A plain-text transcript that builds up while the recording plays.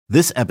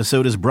This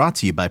episode is brought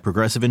to you by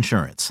Progressive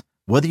Insurance.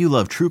 Whether you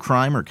love true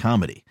crime or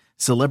comedy,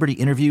 celebrity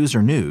interviews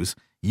or news,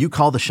 you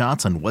call the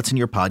shots on what's in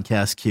your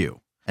podcast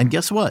queue. And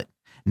guess what?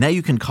 Now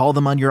you can call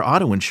them on your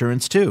auto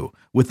insurance too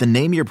with the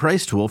Name Your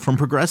Price tool from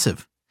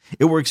Progressive.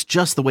 It works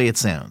just the way it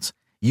sounds.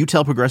 You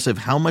tell Progressive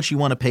how much you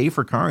want to pay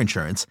for car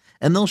insurance,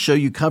 and they'll show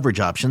you coverage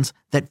options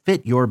that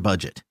fit your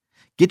budget.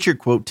 Get your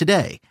quote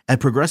today at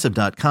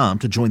Progressive.com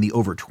to join the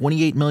over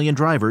 28 million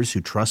drivers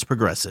who trust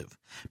Progressive.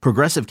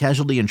 Progressive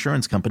Casualty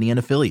Insurance Company and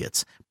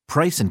Affiliates.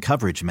 Price and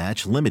coverage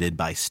match limited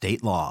by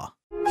state law.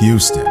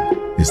 Houston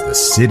is the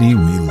city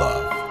we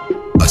love.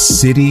 A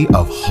city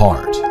of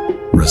heart,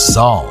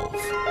 resolve,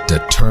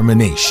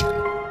 determination.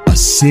 A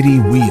city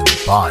we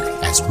embody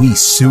as we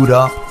suit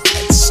up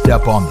and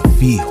step on the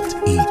field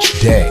each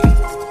day.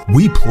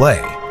 We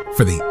play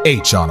for the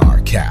H on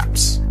our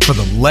caps, for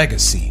the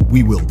legacy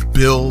we will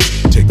build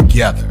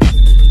together.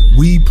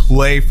 We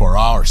play for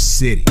our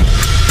city,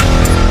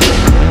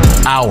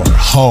 our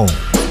home,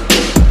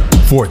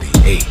 for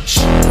the H.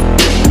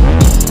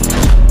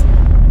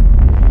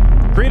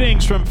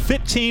 Greetings from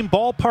Fit Team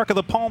Ballpark of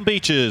the Palm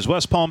Beaches,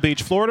 West Palm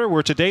Beach, Florida,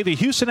 where today the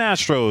Houston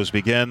Astros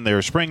begin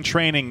their spring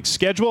training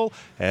schedule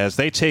as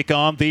they take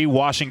on the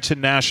Washington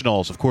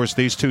Nationals. Of course,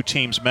 these two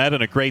teams met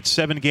in a great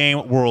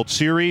 7-game World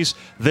Series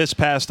this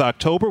past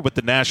October, with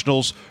the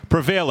Nationals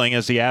prevailing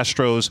as the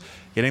Astros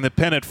getting the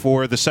pennant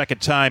for the second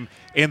time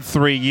in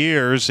 3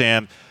 years.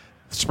 And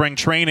spring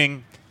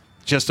training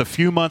just a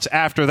few months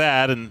after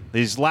that, and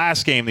these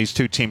last game these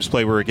two teams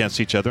play were against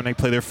each other, and they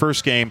play their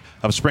first game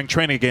of spring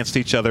training against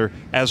each other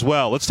as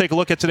well. Let's take a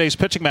look at today's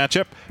pitching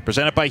matchup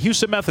presented by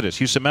Houston Methodist.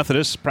 Houston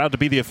Methodist, proud to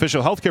be the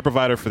official healthcare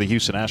provider for the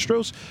Houston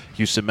Astros.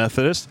 Houston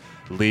Methodist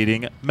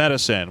leading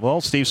medicine. Well,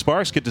 Steve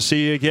Sparks, good to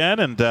see you again.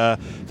 And the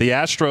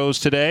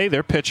Astros today,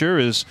 their pitcher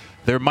is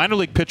their minor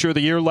league pitcher of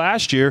the year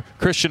last year,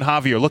 Christian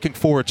Javier. Looking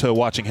forward to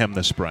watching him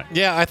this spring.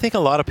 Yeah, I think a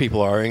lot of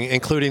people are,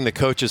 including the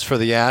coaches for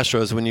the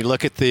Astros. When you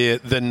look at the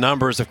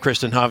numbers of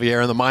Christian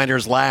Javier in the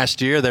minors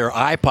last year, they're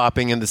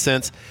eye-popping in the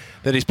sense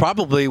that he's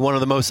probably one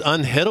of the most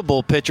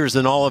unhittable pitchers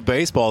in all of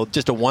baseball.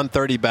 Just a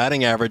 130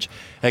 batting average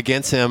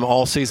against him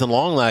all season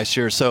long last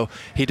year. So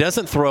he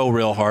doesn't throw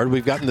real hard.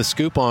 We've gotten the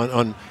scoop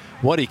on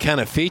what he kind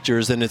of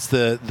features, and it's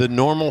the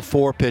normal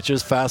 4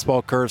 pitches: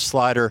 fastball, curve,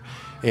 slider,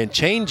 and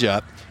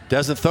changeup.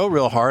 Doesn't throw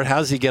real hard. How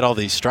does he get all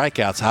these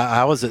strikeouts?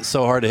 How is it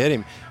so hard to hit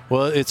him?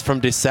 Well, it's from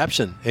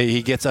deception.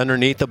 He gets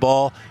underneath the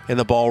ball, and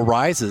the ball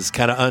rises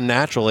kind of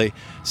unnaturally.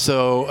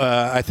 So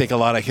I think a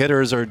lot of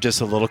hitters are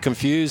just a little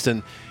confused,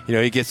 and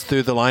he gets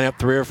through the lineup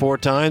 3 or 4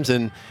 times,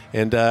 and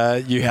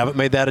you haven't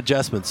made that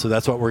adjustment. So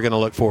that's what we're going to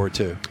look forward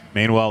to.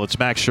 Meanwhile, it's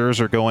Max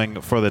Scherzer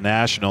going for the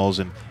Nationals,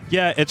 and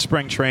yeah, it's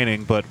spring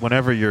training, but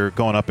whenever you're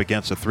going up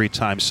against a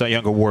 3-time Cy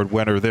Young Award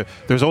winner,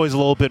 there's always a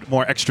little bit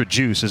more extra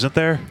juice, isn't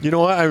there? You know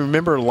what? I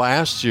remember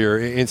last year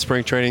in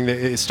spring training,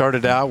 it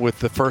started out with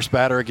the first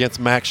batter against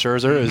Max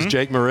Scherzer. It was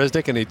Jake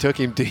Marisnick, and he took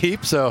him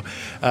deep. So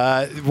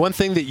one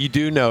thing that you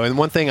do know, and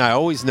one thing I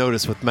always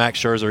notice with Max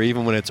Scherzer,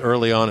 even when it's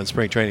early on in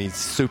spring training, he's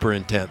super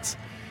intense.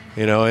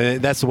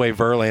 And that's the way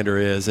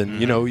Verlander is. And,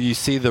 you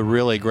see the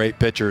really great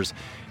pitchers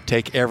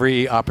take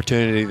every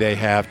opportunity they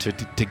have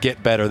to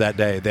get better that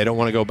day. They don't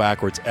want to go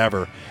backwards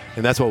ever.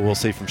 And that's what we'll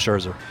see from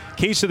Scherzer.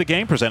 Keys to the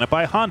Game presented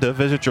by Honda.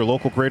 Visit your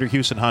local Greater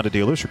Houston Honda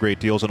dealers for great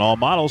deals on all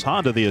models.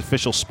 Honda, the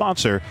official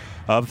sponsor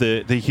of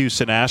the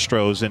Houston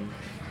Astros. And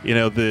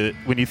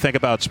when you think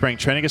about spring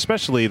training,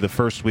 especially the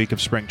first week of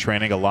spring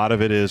training, a lot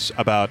of it is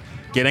about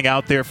getting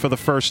out there for the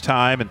first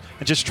time and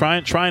just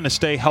trying to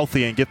stay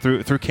healthy and get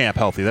through camp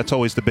healthy. That's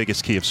always the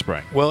biggest key of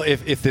spring. Well,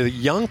 if the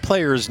young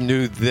players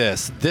knew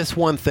this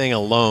one thing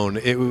alone,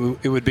 it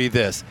would be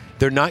this.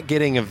 They're not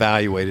getting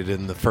evaluated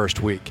in the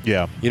first week.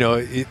 Yeah.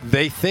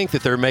 They think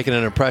that they're making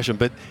an impression,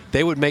 but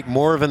they would make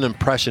more of an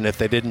impression if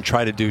they didn't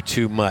try to do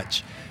too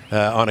much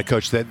on a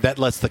coach. That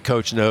lets the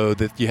coach know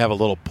that you have a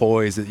little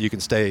poise, that you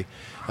can stay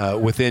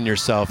within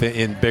yourself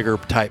in bigger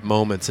type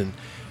moments. And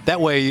that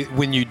way,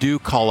 when you do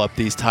call up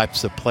these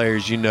types of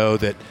players, you know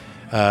that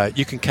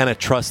you can kind of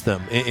trust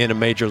them in a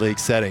major league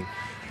setting.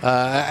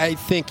 I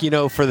think,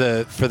 for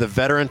the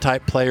veteran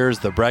type players,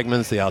 the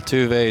Bregmans, the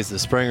Altuves, the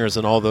Springers,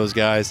 and all those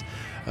guys,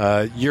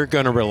 you're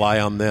going to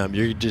rely on them.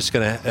 You're just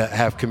going to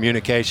have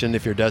communication.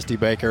 If you're Dusty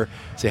Baker,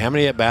 say how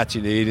many at-bats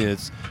you need, and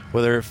it's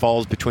whether it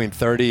falls between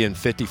 30 and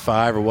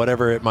 55 or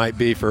whatever it might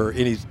be for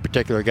any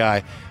particular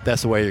guy.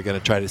 That's the way you're going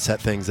to try to set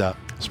things up.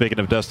 Speaking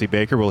of Dusty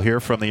Baker, we'll hear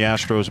from the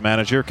Astros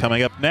manager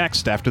coming up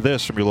next after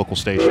this from your local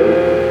station.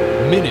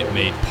 Minute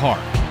Maid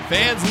Park.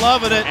 Fans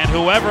loving it. And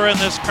whoever in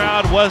this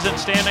crowd wasn't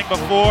standing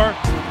before,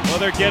 well,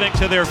 they're getting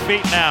to their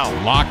feet now.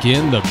 Lock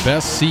in the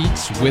best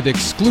seats with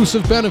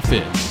exclusive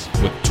benefits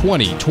with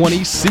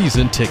 2020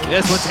 season tickets.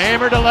 This one's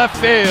hammered to left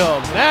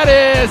field. That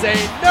is a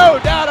no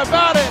doubt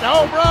about it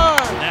home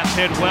run. That's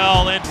hit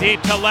well and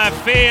deep to left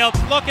field.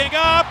 Looking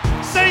up.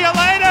 See you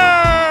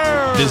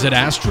later. Visit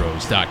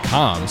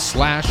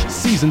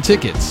Astros.com/season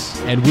tickets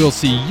and we'll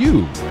see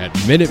you at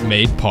Minute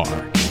Maid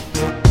Park.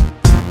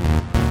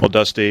 Well,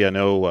 Dusty, I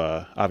know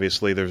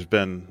obviously there's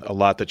been a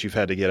lot that you've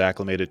had to get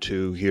acclimated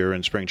to here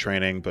in spring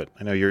training, but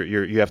I know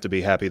you have to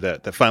be happy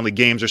that finally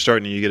games are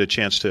starting and you get a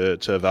chance to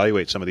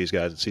evaluate some of these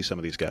guys and see some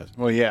of these guys.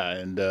 Well, yeah,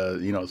 and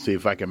see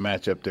if I can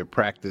match up their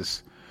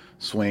practice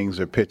swings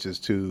or pitches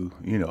to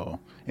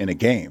in a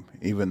game,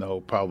 even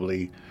though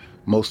probably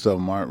most of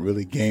them aren't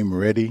really game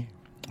ready.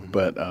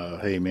 But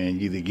hey, man,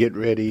 you either get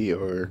ready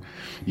or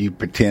you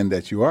pretend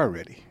that you are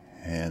ready.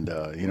 And,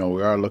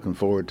 we are looking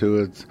forward to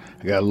it.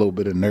 I got a little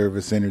bit of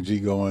nervous energy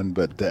going,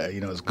 but,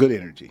 it's good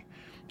energy.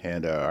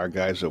 And our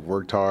guys have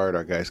worked hard.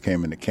 Our guys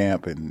came into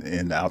camp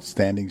in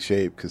outstanding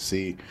shape because,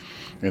 see,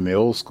 in the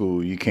old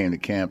school, you came to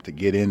camp to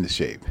get into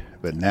shape.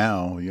 But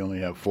now you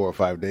only have 4 or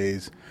 5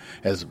 days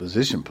as a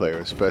position player,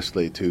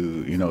 especially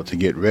to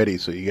get ready.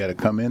 So you got to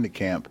come into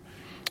camp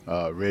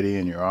ready,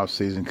 and your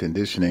off-season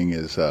conditioning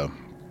is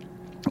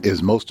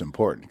most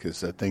important, because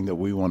the thing that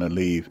we want to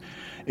leave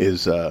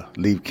is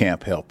leave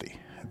camp healthy,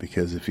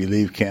 because if you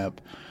leave camp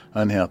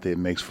unhealthy, it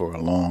makes for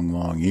a long,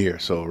 long year.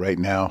 So right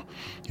now,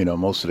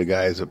 most of the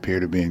guys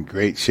appear to be in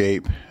great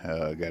shape,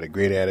 got a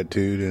great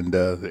attitude,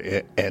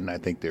 and I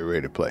think they're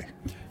ready to play.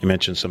 You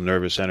mentioned some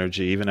nervous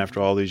energy. Even after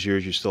all these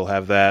years, you still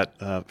have that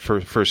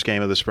first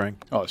game of the spring?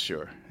 Oh,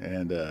 sure.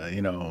 And,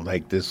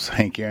 like this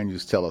Hank Aaron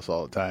used to tell us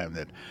all the time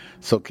that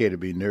it's okay to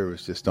be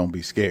nervous, just don't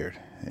be scared.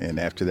 And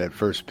after that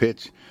first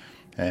pitch,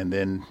 and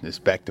then it's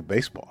back to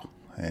baseball.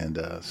 And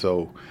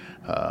so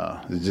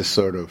it's just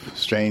sort of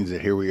strange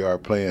that here we are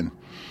playing,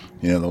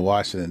 the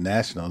Washington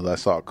Nationals. I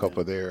saw a couple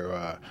of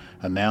their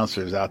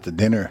announcers out to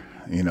dinner,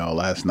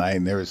 last night,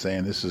 and they were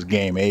saying this is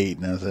game 8.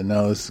 And I said,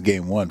 no, this is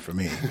game 1 for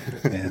me.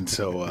 And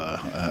so,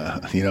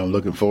 I'm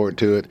looking forward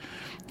to it.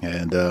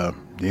 And,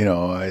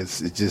 it's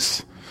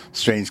just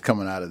strange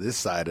coming out of this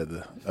side of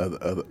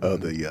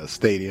the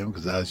stadium,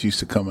 because I was used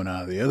to coming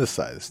out of the other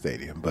side of the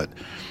stadium. But,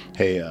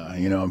 hey,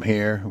 I'm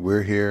here.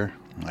 We're here.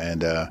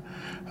 And,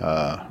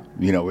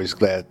 we're just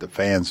glad the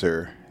fans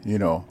are,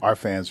 our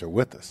fans are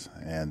with us.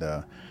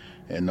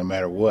 And no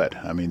matter what,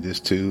 I mean, this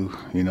too,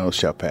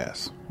 shall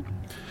pass.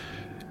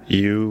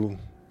 You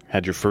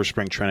had your first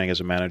spring training as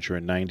a manager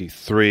in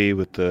 '93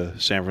 with the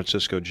San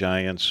Francisco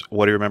Giants.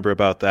 What do you remember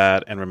about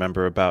that, and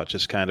remember about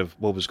just kind of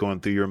what was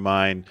going through your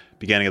mind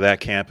beginning of that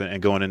camp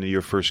and going into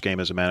your first game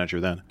as a manager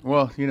then?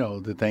 Well,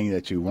 the thing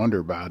that you wonder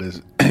about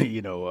is,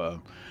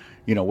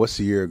 what's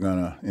the year going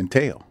to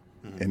entail?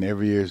 Mm-hmm. And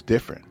every year is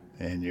different.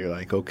 And you're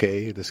like,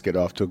 okay, let's get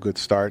off to a good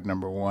start,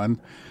 number one.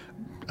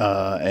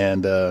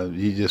 And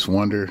you just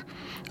wonder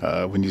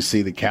when you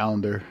see the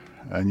calendar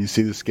and you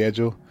see the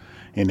schedule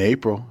in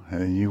April,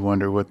 and you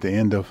wonder what the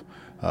end of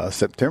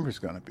September is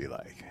going to be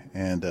like.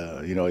 And,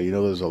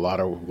 there's a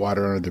lot of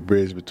water under the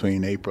bridge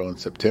between April and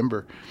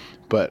September,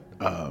 but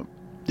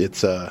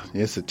it's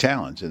a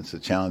challenge. It's a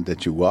challenge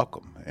that you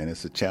welcome. And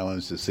it's a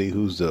challenge to see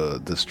who's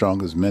the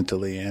strongest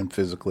mentally and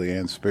physically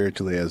and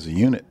spiritually as a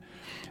unit.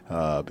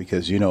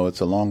 Because,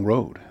 it's a long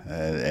road,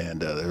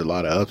 and there are a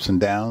lot of ups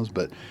and downs,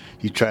 but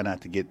you try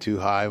not to get too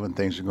high when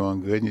things are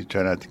going good, and you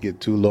try not to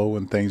get too low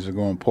when things are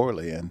going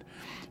poorly. And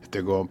if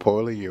they're going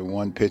poorly, you're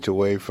one pitch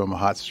away from a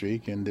hot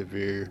streak, and if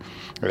you're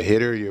a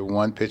hitter, you're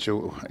one hit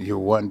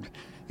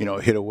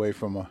away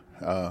from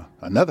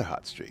another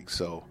hot streak.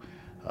 So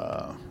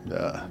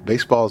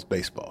baseball is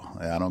baseball.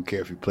 I don't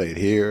care if you play it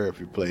here, if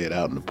you play it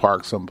out in the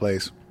park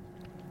someplace.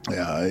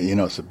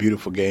 It's a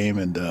beautiful game,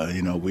 and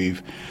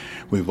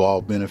we've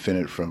all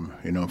benefited from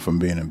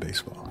being in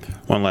baseball.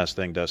 One last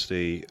thing,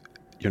 Dusty.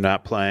 You're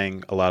not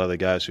playing a lot of the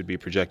guys who'd be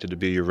projected to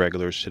be your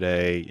regulars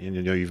today. And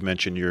you've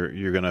mentioned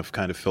you're going to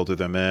kind of filter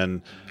them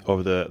in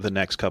over the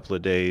next couple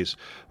of days.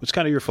 What's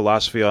kind of your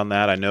philosophy on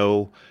that? I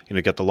know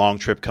you got the long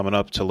trip coming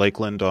up to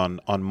Lakeland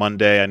on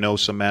Monday. I know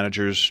some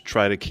managers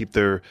try to keep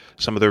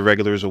some of their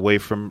regulars away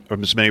from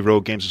as many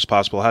road games as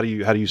possible. How do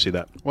you see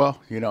that? Well,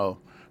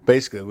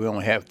 basically, we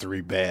only have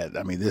 3 bad.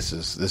 I mean, this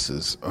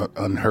is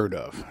unheard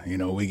of.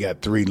 We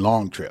got 3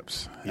 long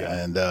trips,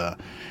 and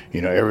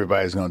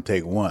everybody's going to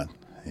take one.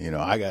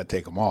 I got to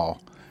take them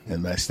all,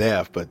 and my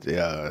staff. But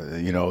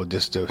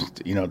just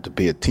to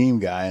be a team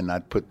guy and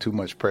not put too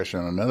much pressure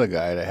on another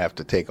guy to have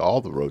to take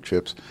all the road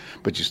trips.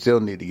 But you still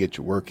need to get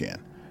your work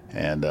in.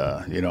 And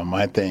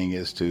my thing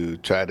is to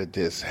try to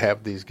just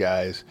have these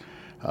guys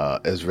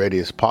as ready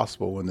as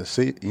possible when the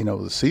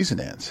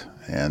season ends.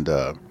 And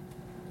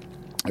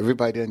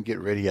everybody doesn't get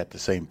ready at the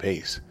same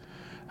pace.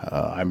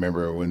 I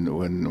remember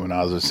when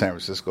I was in San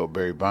Francisco,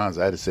 Barry Bonds,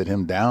 I had to sit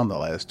him down the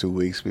last 2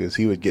 weeks because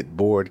he would get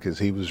bored because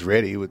he was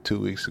ready with 2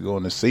 weeks to go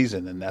in the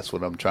season, and that's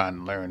what I'm trying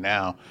to learn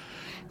now.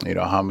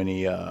 How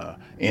many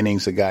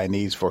innings a guy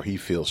needs before he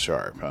feels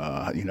sharp.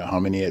 How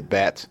many at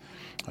bats.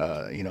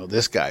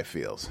 This guy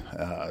feels.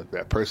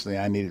 Personally,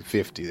 I needed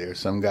 50. There's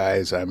some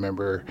guys I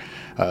remember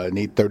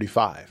need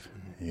 35.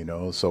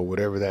 So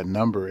whatever that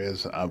number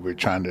is, we're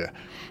trying to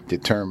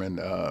determine,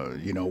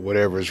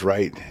 whatever's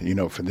right,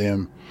 for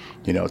them,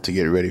 to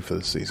get ready for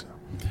the season.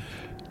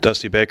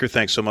 Dusty Baker,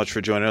 thanks so much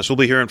for joining us. We'll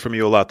be hearing from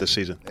you a lot this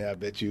season. Yeah, I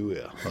bet you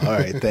will. All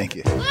right, thank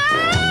you.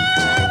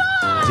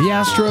 The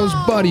Astros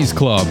Buddies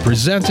Club,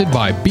 presented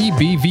by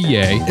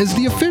BBVA, is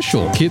the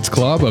official kids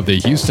club of the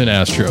Houston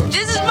Astros.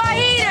 This is my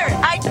heater.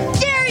 I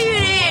dare you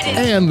to hit it.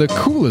 And the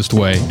coolest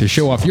way to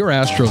show off your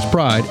Astros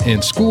pride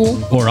in school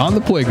or on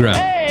the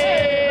playground.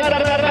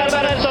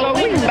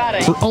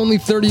 For only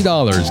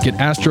 $30, get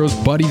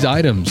Astros Buddies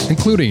items,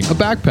 including a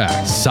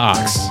backpack,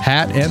 socks,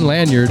 hat, and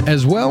lanyard,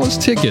 as well as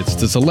tickets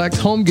to select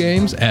home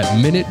games at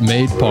Minute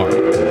Maid Park.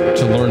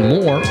 To learn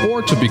more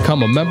or to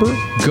become a member,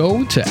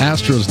 go to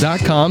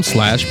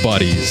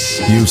astros.com/buddies.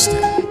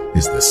 Houston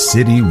is the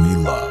city we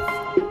love.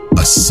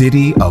 A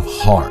city of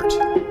heart,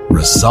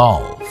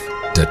 resolve,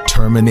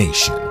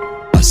 determination.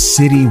 A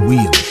city we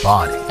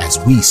embody as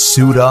we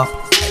suit up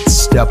and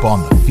step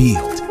on the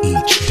field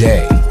each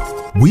day.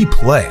 We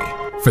play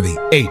for the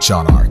H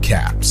on our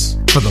caps,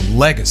 for the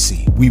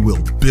legacy we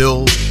will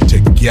build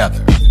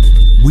together.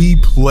 We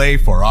play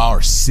for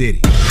our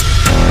city,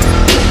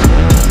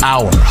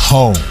 our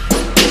home,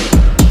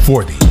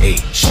 for the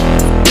H.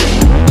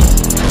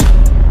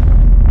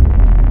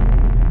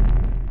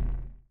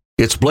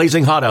 It's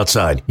blazing hot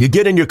outside. You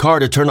get in your car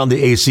to turn on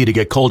the AC to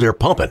get cold air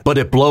pumping, but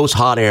it blows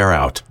hot air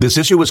out. This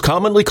issue is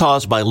commonly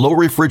caused by low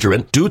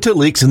refrigerant due to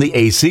leaks in the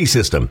AC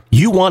system.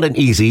 You want an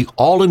easy,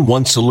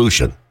 all-in-one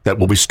solution that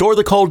will restore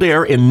the cold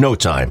air in no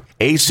time.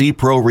 AC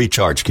Pro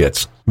Recharge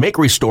Kits make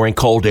restoring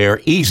cold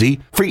air easy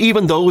for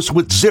even those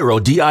with zero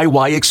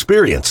DIY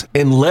experience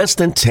in less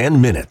than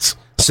 10 minutes.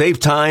 Save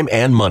time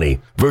and money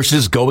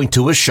versus going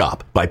to a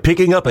shop by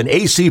picking up an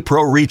AC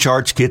Pro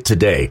Recharge Kit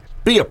today.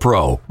 Be a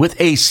pro with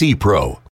AC Pro.